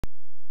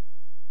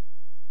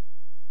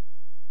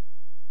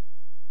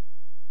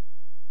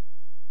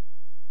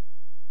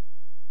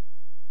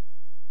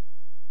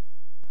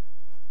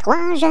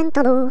Trois jeunes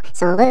tambours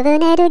s'en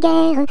revenaient de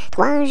guerre.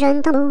 Trois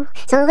jeunes tambours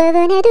s'en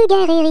revenaient de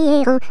guerre et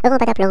riaient en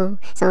pataplan,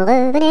 s'en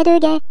revenaient de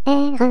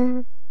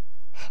guerre.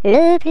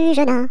 Le plus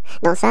jeune a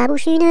dans sa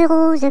bouche une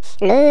rose,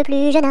 le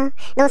plus jeune a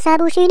dans sa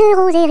bouche une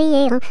rose et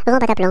riait en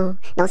pataplan,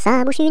 dans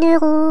sa bouche une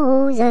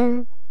rose.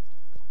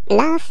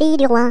 La fille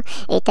du roi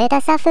était à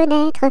sa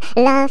fenêtre,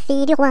 la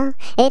fille du roi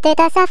était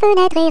à sa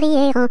fenêtre et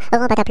riait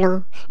en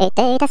pataplan,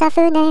 était à sa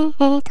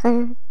fenêtre.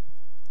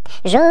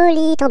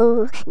 Joli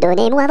tambour,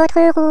 donnez-moi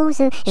votre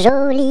rose,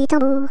 joli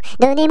tambour,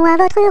 donnez-moi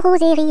votre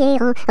rose et riez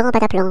en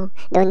pataplan,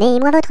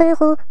 donnez-moi votre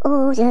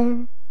rose.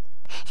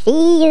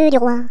 Fille du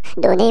roi,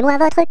 donnez-moi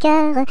votre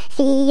cœur,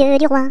 fille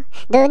du roi,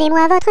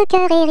 donnez-moi votre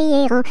cœur et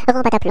riez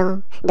en pataplan,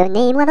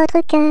 donnez-moi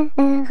votre cœur.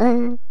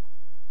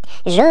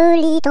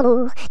 Joli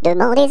tambour,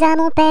 demandez à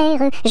mon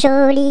père,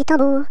 joli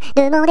tambour,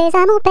 demandez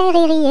à mon père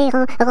et riez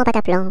en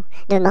pataplan,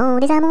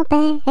 demandez à mon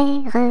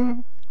père.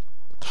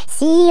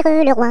 Sire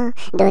le roi,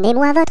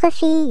 donnez-moi votre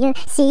fille,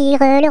 sire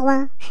le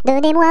roi,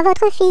 donnez-moi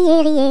votre fille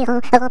et riez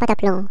en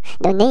pataplan,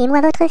 donnez-moi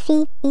votre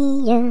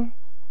fille.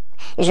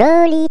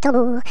 Joli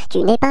tambour, tu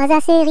n'es pas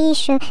assez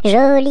riche,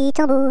 joli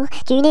tambour,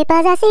 tu n'es pas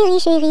assez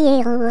riche et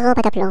riez en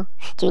pataplan,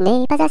 tu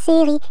n'es pas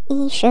assez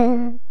riche.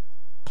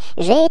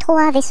 J'ai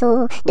trois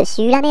vaisseaux,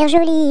 dessus la mer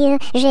jolie,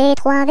 j'ai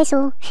trois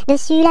vaisseaux,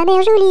 dessus la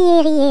mer jolie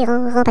et riez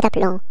en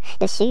pataplan,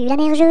 dessus la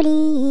mer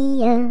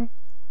jolie.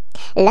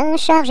 L'un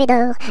chargé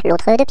d'or,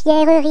 l'autre de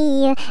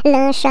pierreries,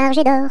 l'un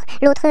chargé d'or,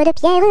 l'autre de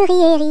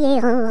pierreries et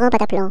riait en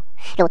pataplan,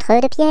 l'autre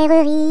de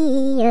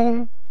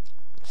pierreries.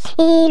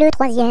 Et le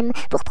troisième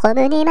pour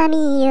promener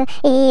mamie,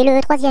 et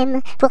le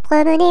troisième pour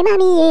promener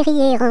mamie et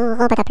riait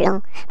en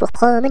pataplan, pour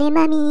promener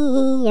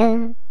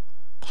mamie.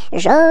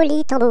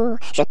 Joli tambour,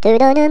 je te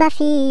donne ma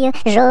fille,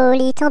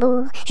 joli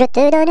tambour, je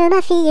te donne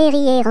ma fille et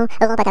riait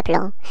en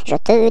pataplan, je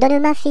te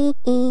donne ma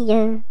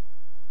fille.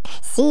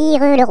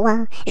 Sire le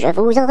roi, je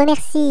vous en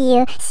remercie,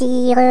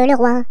 sire le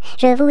roi,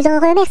 je vous en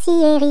remercie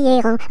et riez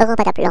en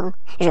pataplan,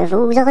 je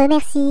vous en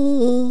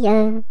remercie.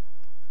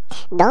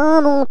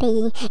 Dans mon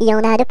pays, il y en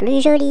a de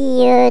plus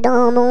jolis,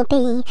 dans mon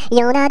pays, il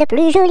y en a de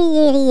plus jolis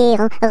et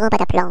riez en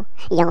pataplan,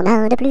 il y en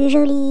a de plus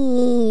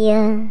jolis.